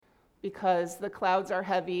because the clouds are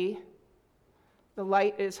heavy, the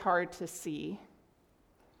light is hard to see.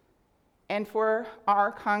 And for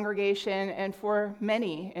our congregation and for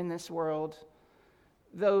many in this world,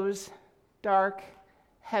 those dark,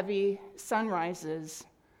 heavy sunrises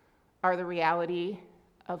are the reality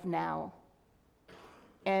of now.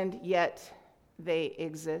 And yet they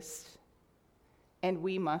exist, and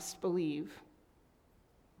we must believe.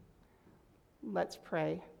 Let's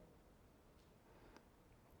pray.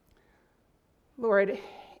 Lord,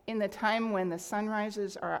 in the time when the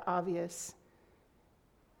sunrises are obvious,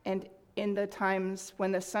 and in the times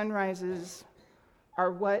when the sunrises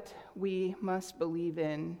are what we must believe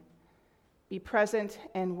in, be present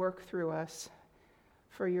and work through us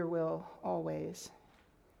for your will always.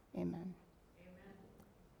 Amen.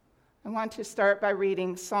 I want to start by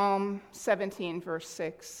reading Psalm 17, verse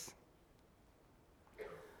 6.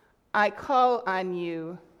 I call on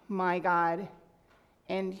you, my God,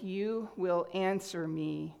 and you will answer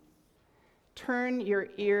me. Turn your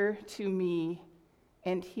ear to me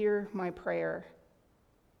and hear my prayer.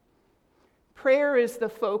 Prayer is the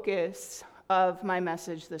focus of my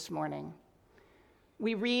message this morning.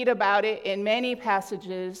 We read about it in many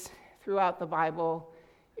passages throughout the Bible.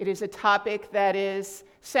 It is a topic that is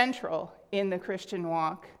central in the Christian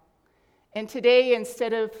walk. And today,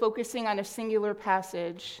 instead of focusing on a singular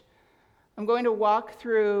passage, I'm going to walk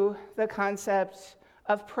through the concept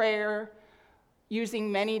of prayer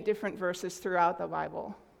using many different verses throughout the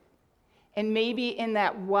Bible. And maybe in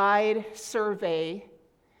that wide survey,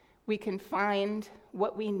 we can find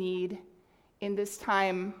what we need in this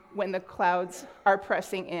time when the clouds are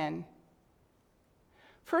pressing in.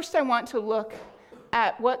 First, I want to look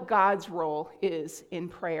at what God's role is in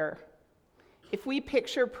prayer. If we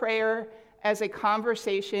picture prayer as a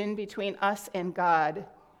conversation between us and God,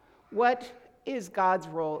 what is God's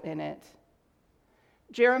role in it?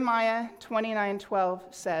 Jeremiah 29:12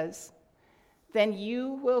 says, "Then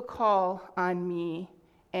you will call on me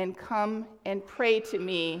and come and pray to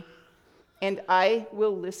me, and I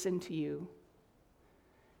will listen to you."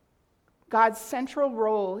 God's central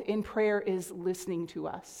role in prayer is listening to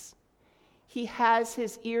us. He has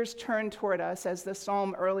his ears turned toward us, as the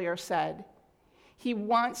psalm earlier said. He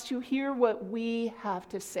wants to hear what we have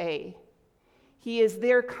to say. He is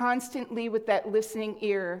there constantly with that listening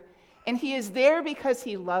ear, and he is there because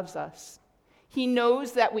he loves us. He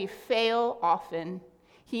knows that we fail often.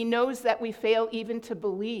 He knows that we fail even to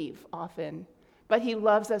believe often, but he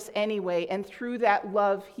loves us anyway, and through that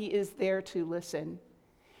love, he is there to listen.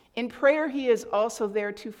 In prayer, he is also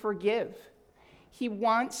there to forgive. He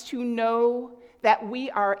wants to know that we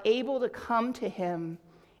are able to come to him,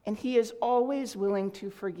 and he is always willing to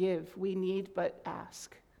forgive. We need but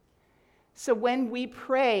ask. So when we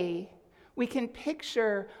pray, we can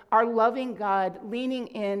picture our loving God leaning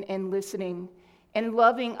in and listening and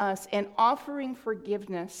loving us and offering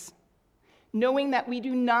forgiveness, knowing that we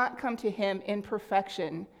do not come to him in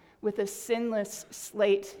perfection with a sinless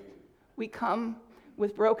slate. We come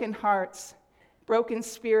with broken hearts, broken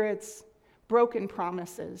spirits, broken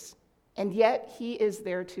promises, and yet he is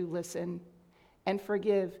there to listen and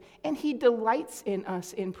forgive, and he delights in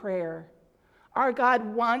us in prayer. Our God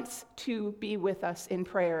wants to be with us in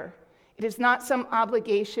prayer. It is not some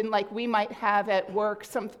obligation like we might have at work,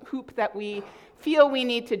 some hoop that we feel we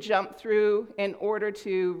need to jump through in order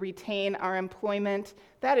to retain our employment.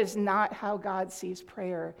 That is not how God sees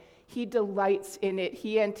prayer. He delights in it,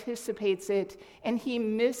 he anticipates it, and he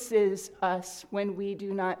misses us when we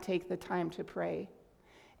do not take the time to pray.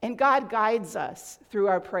 And God guides us through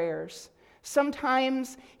our prayers.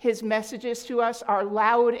 Sometimes his messages to us are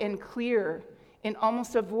loud and clear in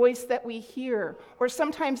almost a voice that we hear, or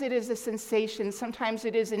sometimes it is a sensation, sometimes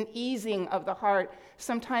it is an easing of the heart,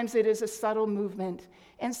 sometimes it is a subtle movement,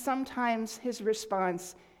 and sometimes his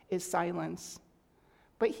response is silence.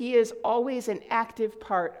 But he is always an active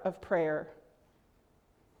part of prayer.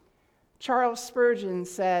 Charles Spurgeon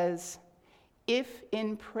says, "If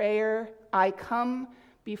in prayer I come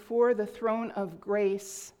before the throne of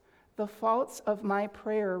grace, the faults of my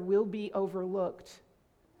prayer will be overlooked."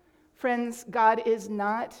 Friends, God is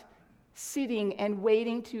not sitting and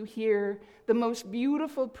waiting to hear the most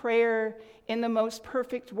beautiful prayer in the most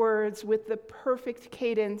perfect words with the perfect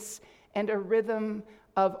cadence and a rhythm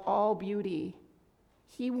of all beauty.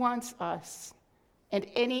 He wants us and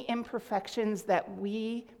any imperfections that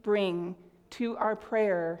we bring to our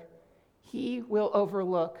prayer, he will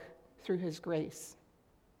overlook through his grace.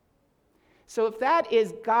 So if that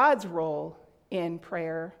is God's role in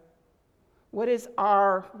prayer, what is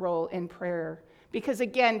our role in prayer? Because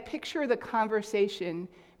again, picture the conversation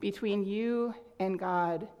between you and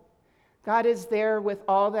God. God is there with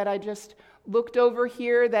all that I just looked over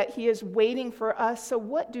here, that he is waiting for us. So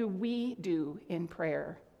what do we do in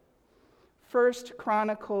prayer? 1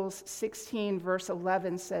 Chronicles 16, verse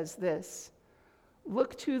 11 says this: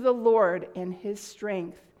 "Look to the Lord and his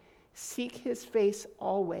strength. Seek his face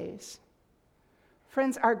always."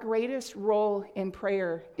 Friends, our greatest role in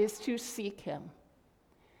prayer is to seek him.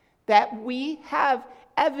 That we have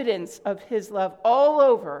evidence of his love all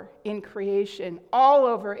over in creation, all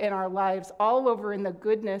over in our lives, all over in the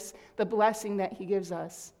goodness, the blessing that he gives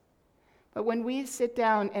us. But when we sit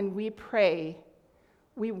down and we pray,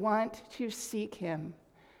 we want to seek him.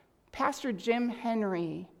 Pastor Jim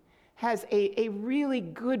Henry has a really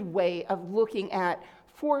good way of looking at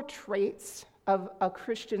 4 traits of a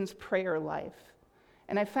Christian's prayer life.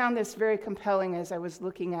 And I found this very compelling as I was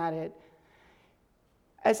looking at it.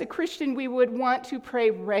 As a Christian, we would want to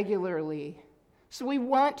pray regularly. So we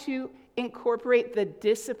want to incorporate the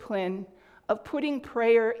discipline of putting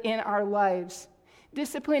prayer in our lives.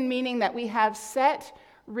 Discipline meaning that we have set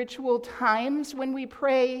ritual times when we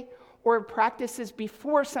pray, or practices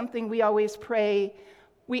before something we always pray.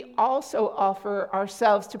 We also offer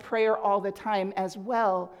ourselves to prayer all the time as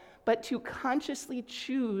well, but to consciously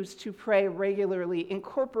choose to pray regularly,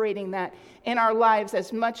 incorporating that in our lives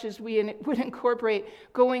as much as we would incorporate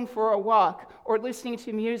going for a walk, or listening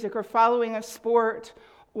to music, or following a sport,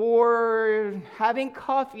 or having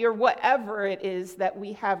coffee, or whatever it is that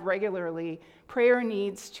we have regularly. Prayer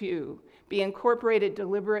needs to be incorporated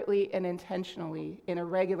deliberately and intentionally in a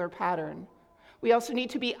regular pattern. We also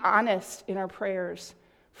need to be honest in our prayers.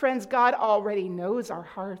 Friends, God already knows our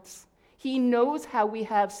hearts. He knows how we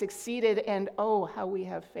have succeeded and, oh, how we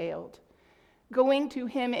have failed. Going to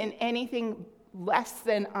him in anything less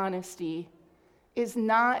than honesty is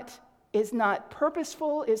not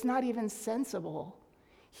purposeful, is not even sensible.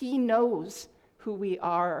 He knows who we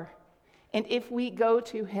are. And if we go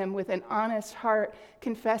to him with an honest heart,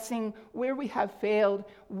 confessing where we have failed,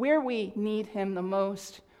 where we need him the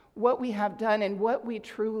most, what we have done, and what we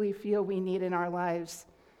truly feel we need in our lives,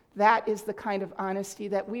 that is the kind of honesty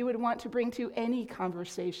that we would want to bring to any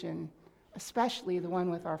conversation, especially the one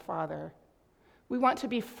with our Father. We want to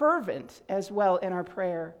be fervent as well in our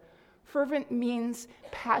prayer. Fervent means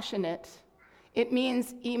passionate. It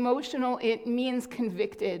means emotional. It means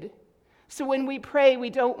convicted. So when we pray, we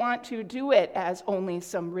don't want to do it as only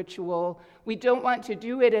some ritual. We don't want to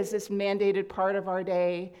do it as this mandated part of our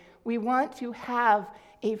day. We want to have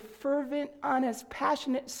a fervent, honest,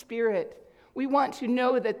 passionate spirit. We want to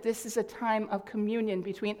know that this is a time of communion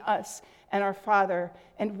between us and our Father,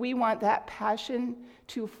 and we want that passion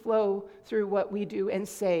to flow through what we do and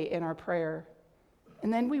say in our prayer.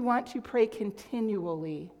 And then we want to pray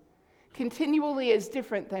continually. Continually is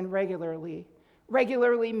different than regularly.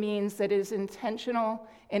 Regularly means that it is intentional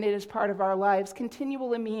and it is part of our lives.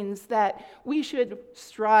 Continually means that we should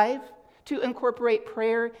strive to incorporate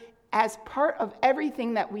prayer as part of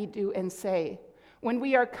everything that we do and say. When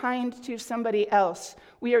we are kind to somebody else,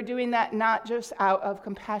 we are doing that not just out of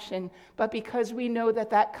compassion, but because we know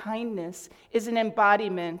that that kindness is an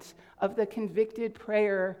embodiment of the convicted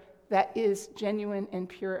prayer that is genuine and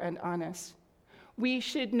pure and honest. We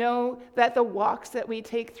should know that the walks that we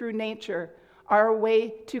take through nature are a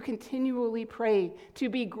way to continually pray, to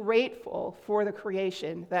be grateful for the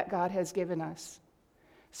creation that God has given us.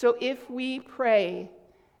 So if we pray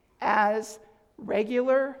as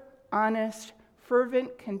regular, honest,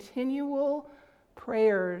 fervent, continual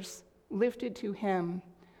prayers lifted to him,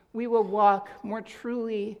 we will walk more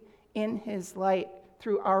truly in his light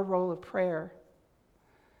through our role of prayer.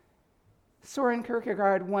 Soren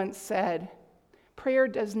Kierkegaard once said, "Prayer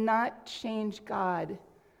does not change God,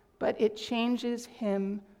 but it changes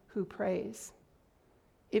him who prays."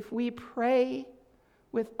 If we pray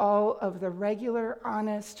with all of the regular,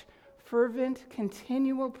 honest, fervent,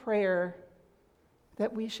 continual prayer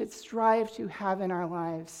that we should strive to have in our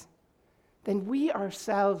lives, then we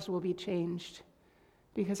ourselves will be changed,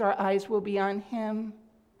 because our eyes will be on him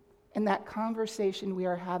and that conversation we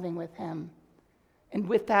are having with him. And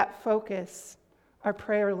with that focus, our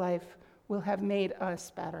prayer life will have made us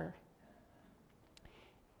better.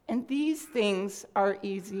 And these things are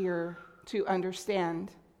easier to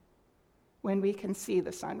understand when we can see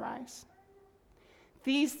the sunrise.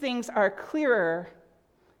 These things are clearer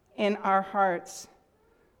in our hearts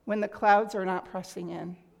when the clouds are not pressing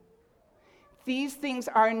in. These things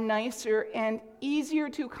are nicer and easier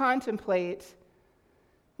to contemplate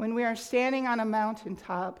when we are standing on a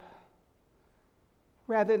mountaintop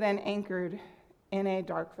rather than anchored in a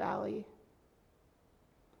dark valley.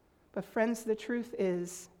 But friends, the truth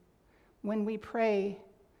is, when we pray,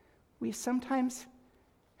 we sometimes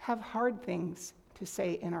have hard things to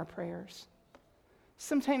say in our prayers.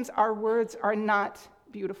 Sometimes our words are not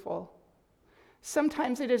beautiful.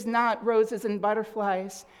 Sometimes it is not roses and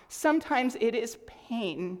butterflies. Sometimes it is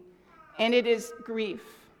pain, and it is grief,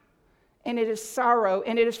 and it is sorrow,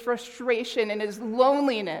 and it is frustration, and it is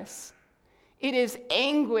loneliness. It is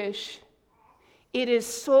anguish. It is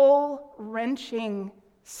soul-wrenching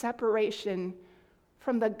separation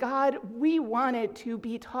from the God we wanted to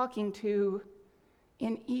be talking to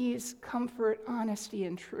in ease, comfort, honesty,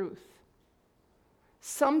 and truth.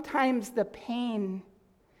 Sometimes the pain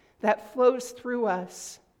that flows through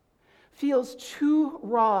us feels too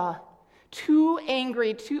raw, too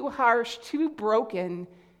angry, too harsh, too broken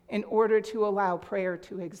in order to allow prayer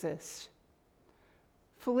to exist.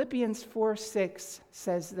 Philippians 4:6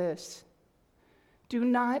 says this: "Do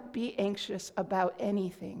not be anxious about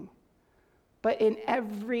anything, but in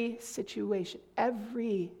every situation,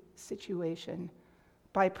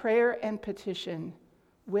 by prayer and petition,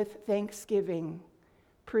 with thanksgiving,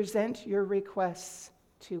 present your requests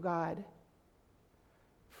to God."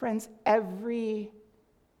 Friends, every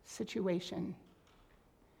situation.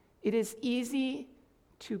 It is easy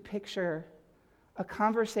to picture a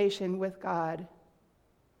conversation with God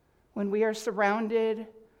when we are surrounded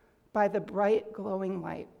by the bright, glowing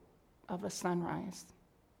light of a sunrise.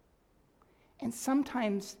 And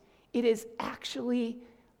sometimes it is actually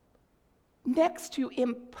next to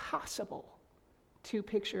impossible to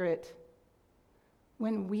picture it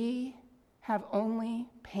when we have only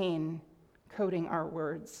pain coating our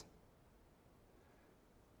words.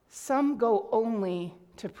 Some go only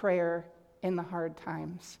to prayer in the hard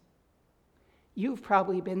times. You've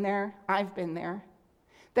probably been there. I've been there.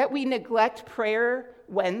 That we neglect prayer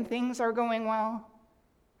when things are going well.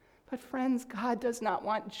 But friends, God does not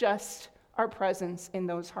want just our presence in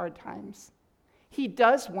those hard times. He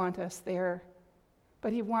does want us there,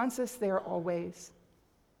 but he wants us there always.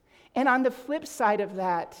 And on the flip side of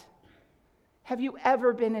that, have you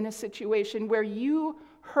ever been in a situation where you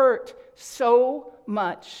hurt so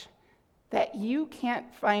much that you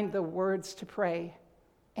can't find the words to pray,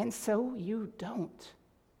 and so you don't?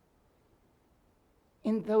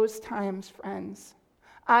 In those times, friends,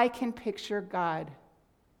 I can picture God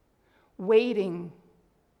waiting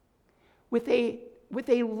with a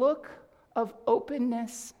look of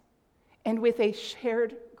openness and with a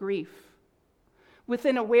shared grief, with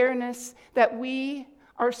an awareness that we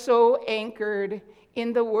are so anchored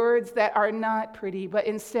in the words that are not pretty, but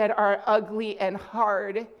instead are ugly and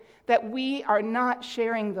hard, that we are not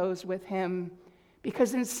sharing those with him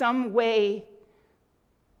because in some way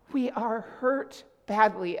we are hurt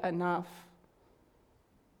badly enough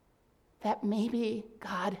that maybe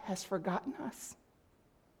God has forgotten us.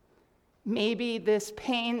 Maybe this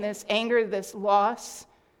pain, this anger, this loss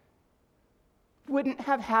wouldn't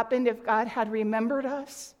have happened if God had remembered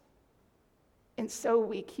us. And so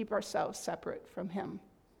we keep ourselves separate from him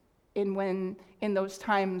in those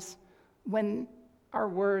times when our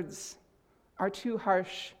words are too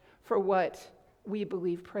harsh for what we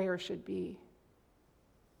believe prayer should be.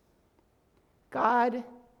 God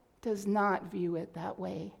does not view it that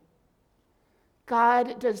way.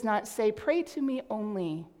 God does not say, "Pray to me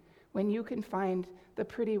only," when you can find the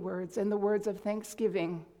pretty words and the words of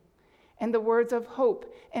thanksgiving and the words of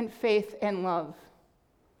hope and faith and love.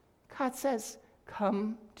 God says,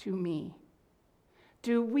 "Come to me."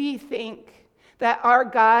 Do we think that our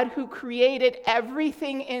God, who created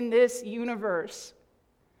everything in this universe,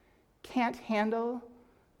 can't handle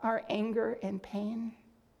our anger and pain?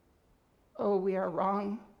 Oh, we are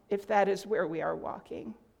wrong if that is where we are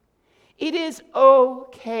walking. It is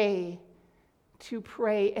okay to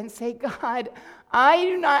pray and say, "God, I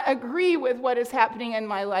do not agree with what is happening in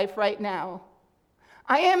my life right now.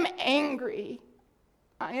 I am angry.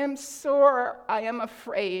 I am sore. I am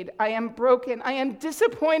afraid. I am broken. I am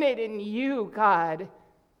disappointed in you, God."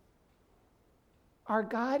 Our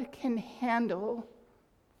God can handle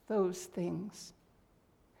those things.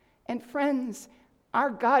 And friends,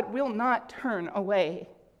 our God will not turn away.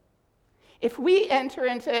 If we enter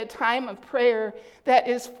into a time of prayer that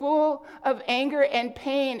is full of anger and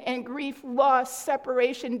pain and grief, loss,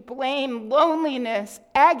 separation, blame, loneliness,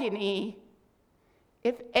 agony,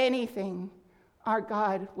 if anything, our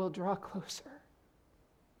God will draw closer.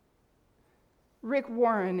 Rick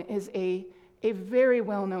Warren is a very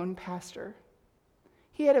well-known pastor.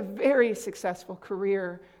 He had a very successful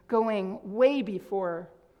career going way before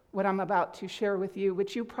what I'm about to share with you,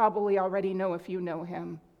 which you probably already know if you know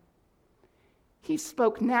him. He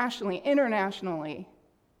spoke nationally, internationally.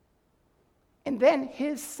 And then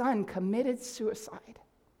his son committed suicide.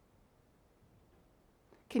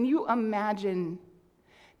 Can you imagine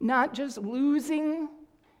not just losing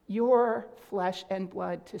your flesh and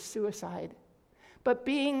blood to suicide, but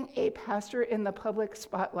being a pastor in the public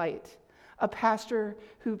spotlight, a pastor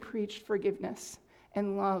who preached forgiveness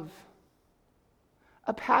and love,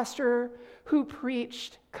 a pastor who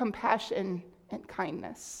preached compassion and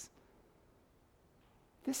kindness.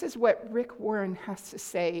 This is what Rick Warren has to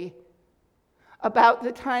say about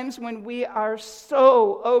the times when we are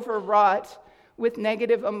so overwrought with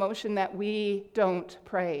negative emotion that we don't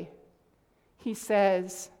pray. He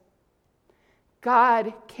says,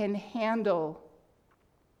 God can handle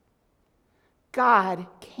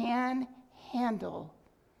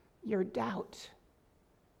your doubt,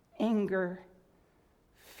 anger,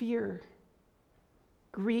 fear,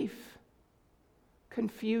 grief,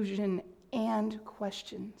 confusion, and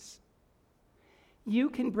questions. You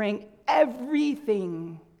can bring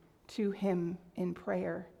everything to him in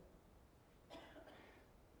prayer.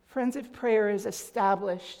 Friends, if prayer is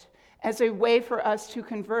established as a way for us to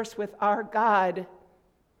converse with our God,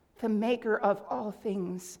 the maker of all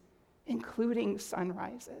things, including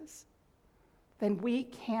sunrises, then we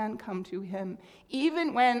can come to him,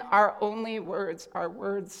 even when our only words are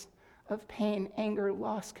words of pain, anger,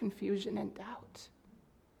 loss, confusion, and doubt.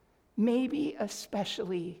 Maybe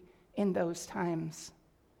especially in those times,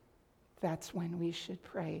 that's when we should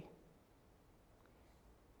pray.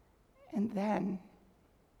 And then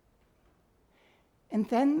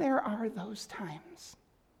there are those times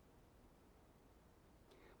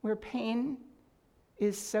where pain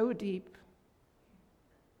is so deep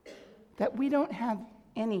that we don't have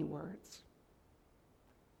any words.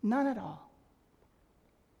 None at all.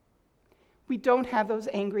 We don't have those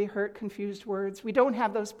angry, hurt, confused words. We don't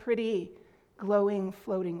have those pretty, glowing,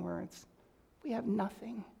 floating words. We have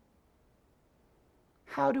nothing.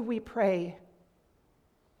 How do we pray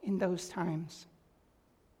in those times?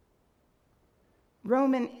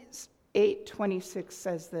 Romans 8:26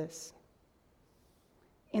 says this: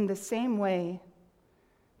 in the same way,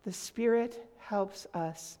 the Spirit helps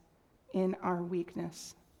us in our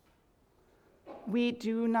weakness. We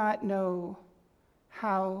do not know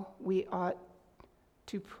how we ought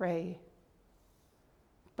to pray,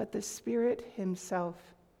 but the Spirit himself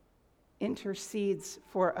intercedes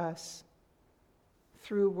for us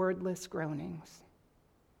through wordless groanings.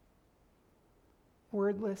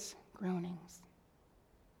 Wordless groanings.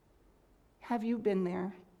 Have you been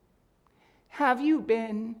there? Have you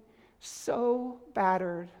been so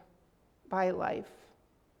battered by life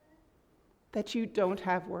that you don't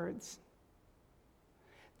have words?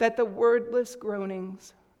 That the wordless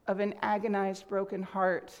groanings of an agonized, broken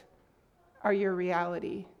heart are your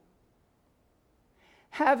reality?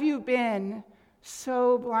 Have you been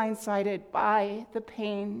so blindsided by the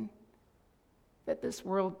pain that this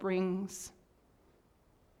world brings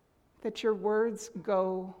that your words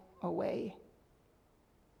go away?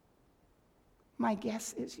 My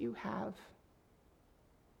guess is you have.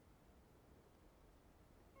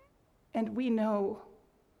 And we know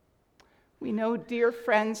dear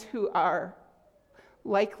friends who are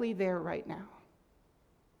likely there right now.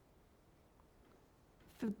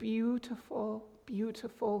 The beautiful,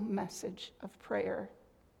 beautiful message of prayer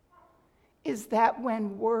is that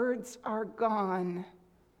when words are gone,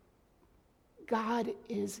 God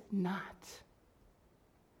is not.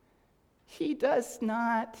 He does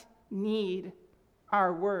not need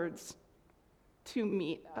our words to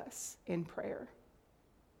meet us in prayer.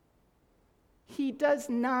 He does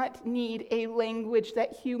not need a language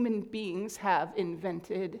that human beings have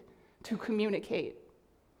invented to communicate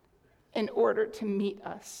in order to meet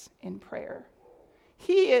us in prayer.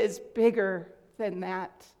 He is bigger than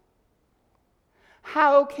that.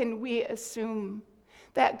 How can we assume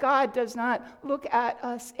that God does not look at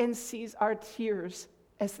us and sees our tears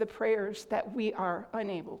as the prayers that we are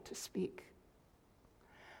unable to speak?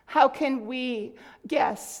 How can we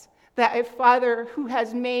guess that a Father who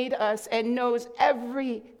has made us and knows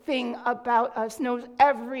everything about us, knows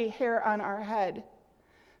every hair on our head,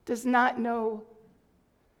 does not know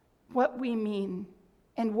what we mean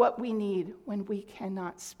and what we need when we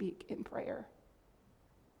cannot speak in prayer?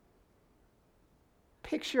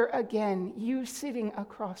 Picture again you sitting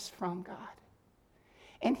across from God,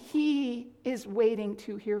 and he is waiting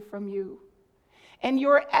to hear from you, and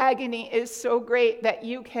your agony is so great that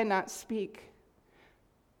you cannot speak.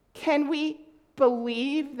 Can we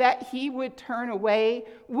believe that he would turn away?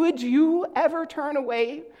 Would you ever turn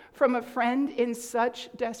away from a friend in such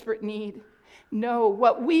desperate need? No.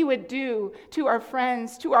 What we would do to our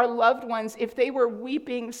friends, to our loved ones, if they were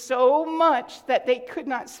weeping so much that they could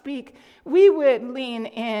not speak, we would lean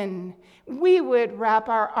in. We would wrap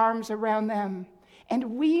our arms around them,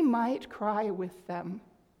 and we might cry with them.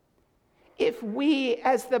 if we,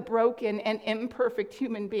 as the broken and imperfect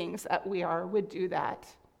human beings that we are, would do that,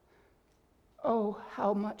 oh,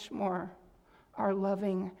 how much more our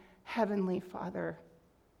loving Heavenly Father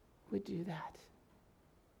would do that.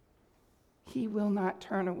 He will not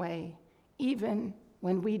turn away, even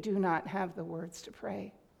when we do not have the words to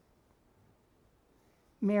pray.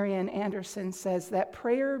 Marian Anderson says that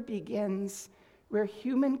prayer begins where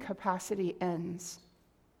human capacity ends.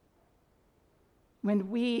 When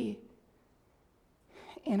we,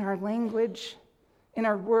 in our language, in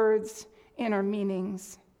our words, in our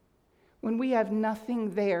meanings, when we have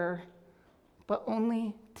nothing there but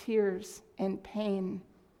only tears and pain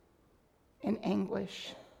and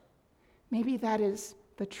anguish, maybe that is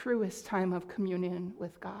the truest time of communion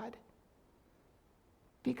with God,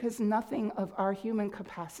 because nothing of our human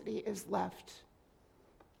capacity is left,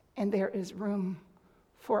 and there is room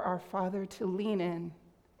for our Father to lean in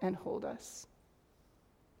and hold us.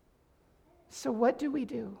 So what do we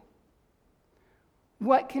do?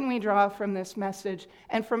 What can we draw from this message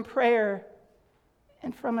and from prayer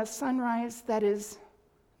and from a sunrise that is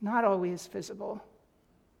not always visible?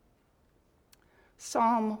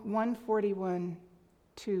 Psalm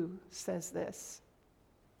 141:2 says this: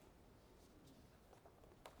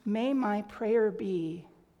 "May my prayer be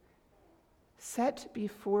set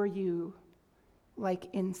before you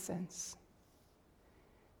like incense.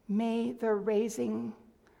 May the raising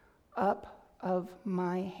up of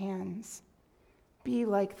my hands be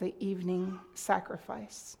like the evening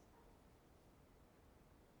sacrifice."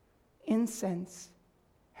 Incense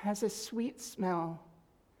has a sweet smell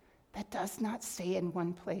that does not stay in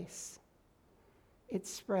one place. It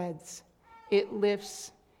spreads, it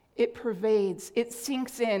lifts, it pervades, it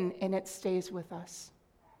sinks in, and it stays with us.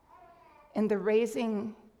 And the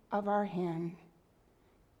raising of our hand,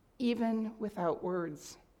 even without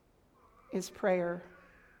words, is prayer.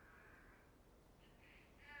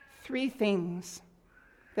 3 things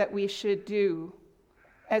that we should do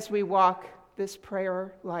as we walk this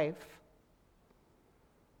prayer life.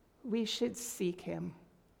 We should seek him.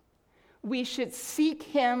 We should seek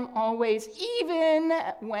him always, even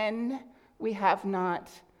when we have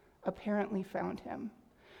not apparently found him.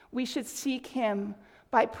 We should seek him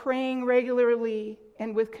by praying regularly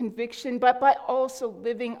and with conviction, but by also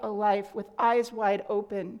living a life with eyes wide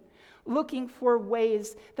open, looking for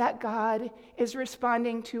ways that God is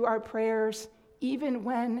responding to our prayers, even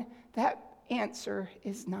when that answer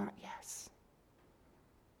is not yes.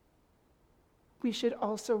 We should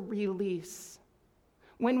also release.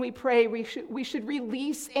 When we pray, we should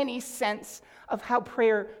release any sense of how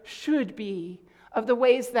prayer should be, of the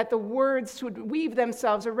ways that the words should weave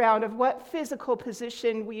themselves around, of what physical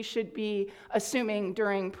position we should be assuming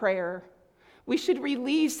during prayer. We should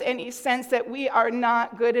release any sense that we are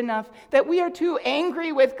not good enough, that we are too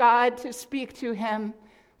angry with God to speak to him,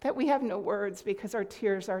 that we have no words because our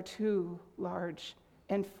tears are too large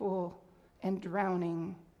and full and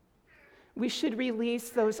drowning. We should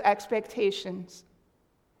release those expectations.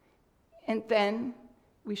 And then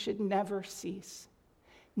we should never cease.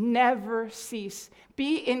 Never cease.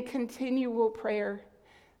 Be in continual prayer.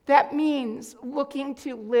 That means looking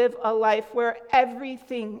to live a life where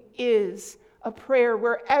everything is a prayer,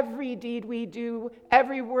 where every deed we do,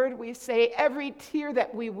 every word we say, every tear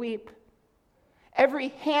that we weep, every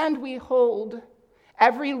hand we hold,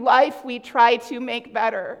 every life we try to make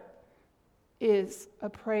better is a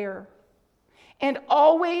prayer. And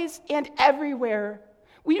always and everywhere,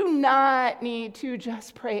 we do not need to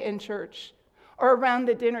just pray in church or around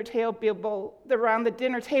the dinner table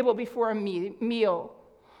before a meal.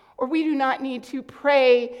 Or we do not need to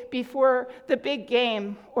pray before the big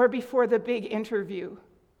game or before the big interview.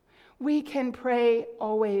 We can pray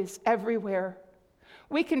always, everywhere.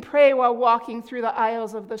 We can pray while walking through the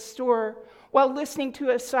aisles of the store, while listening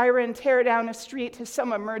to a siren tear down a street to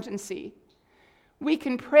some emergency. We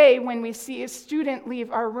can pray when we see a student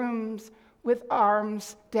leave our rooms with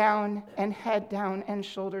arms down and head down and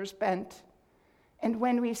shoulders bent. And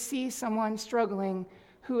when we see someone struggling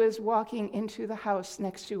who is walking into the house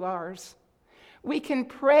next to ours. We can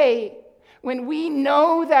pray when we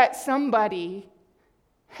know that somebody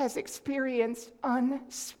has experienced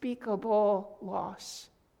unspeakable loss.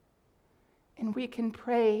 And we can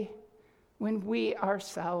pray when we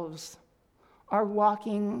ourselves are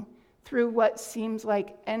walking through what seems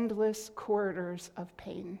like endless corridors of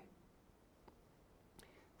pain.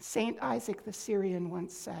 Saint Isaac the Syrian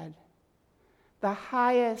once said, "The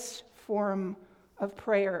highest form of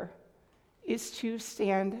prayer is to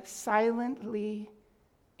stand silently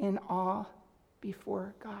in awe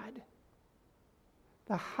before God."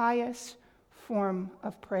 The highest form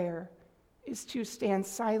of prayer is to stand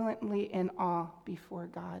silently in awe before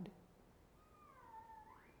God.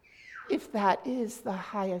 If that is the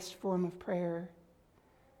highest form of prayer,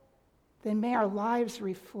 then may our lives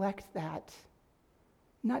reflect that,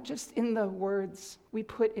 not just in the words we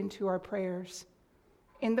put into our prayers,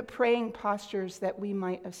 in the praying postures that we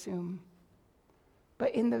might assume,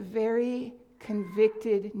 but in the very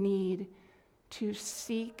convicted need to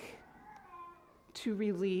seek, to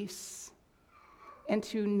release, and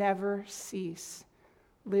to never cease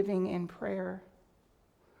living in prayer.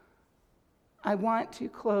 I want to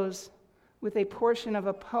close with a portion of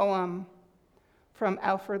a poem from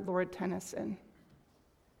Alfred Lord Tennyson.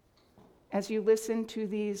 As you listen to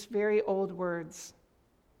these very old words,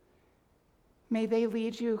 may they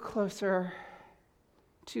lead you closer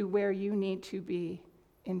to where you need to be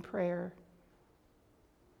in prayer.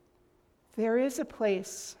 There is a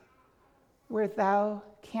place where thou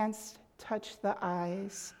canst touch the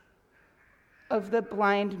eyes of the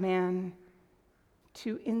blind man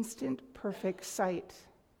to instant perfect sight.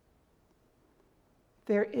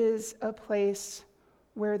 There is a place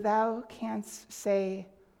where thou canst say,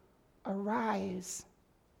 arise,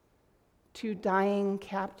 to dying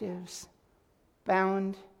captives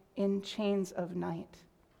bound in chains of night.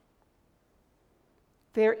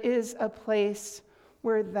 There is a place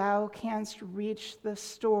where thou canst reach the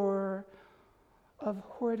store of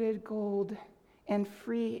hoarded gold and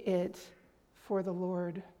free it for the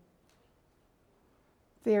Lord.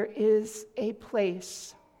 There is a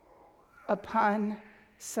place upon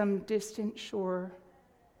some distant shore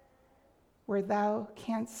where thou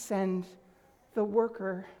canst send the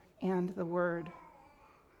worker and the word.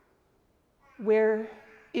 Where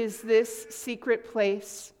is this secret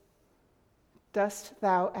place? Dost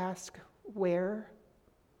thou ask where?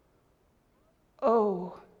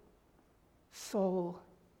 Oh, soul,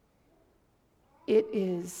 it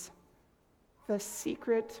is the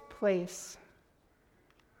secret place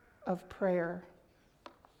of prayer.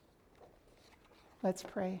 Let's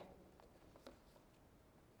pray.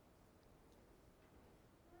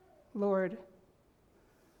 Lord,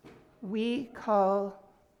 we call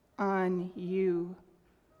on you,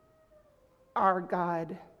 our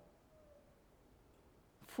God,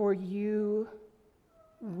 for you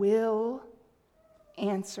will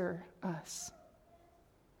answer us.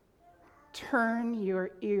 Turn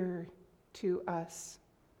your ear to us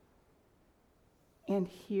and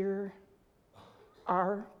hear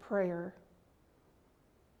our prayer,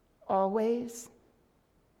 always,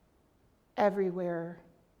 everywhere,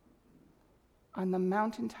 on the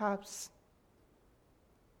mountaintops,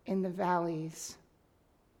 in the valleys,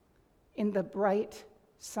 in the bright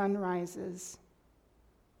sunrises,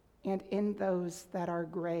 and in those that are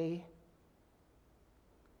gray,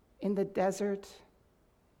 in the desert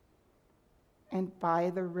and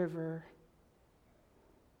by the river.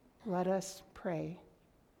 Let us pray.